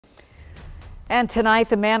And tonight,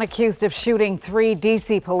 the man accused of shooting 3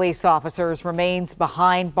 D.C. police officers remains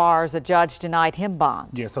behind bars. A judge denied him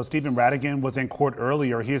bond. Yeah, so Stephen Rattigan was in court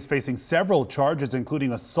earlier. He is facing several charges,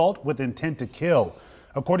 including assault with intent to kill.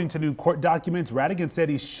 According to new court documents, Rattigan said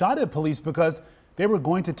he shot at police because they were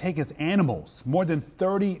going to take his animals. More than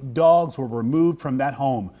 30 dogs were removed from that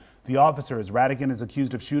home. The officers Rattigan is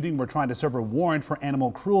accused of shooting were trying to serve a warrant for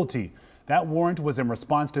animal cruelty. That warrant was in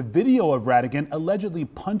response to video of Rattigan allegedly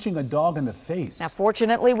punching a dog in the face. Now,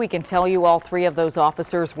 fortunately, we can tell you all 3 of those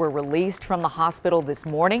officers were released from the hospital this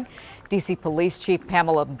morning. D.C. Police Chief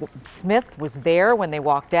Pamela Smith was there when they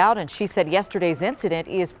walked out, and she said yesterday's incident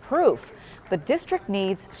is proof the district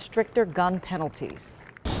needs stricter gun penalties.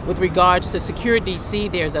 With regards to Secure D.C.,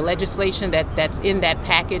 there's a legislation that's in that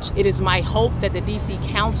package. It is my hope that the D.C.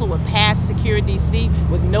 Council will pass Secure D.C.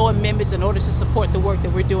 with no amendments in order to support the work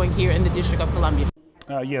that we're doing here in the District of Columbia.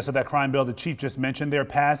 So that crime bill the chief just mentioned there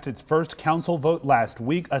passed its first council vote last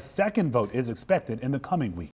week. A second vote is expected in the coming week.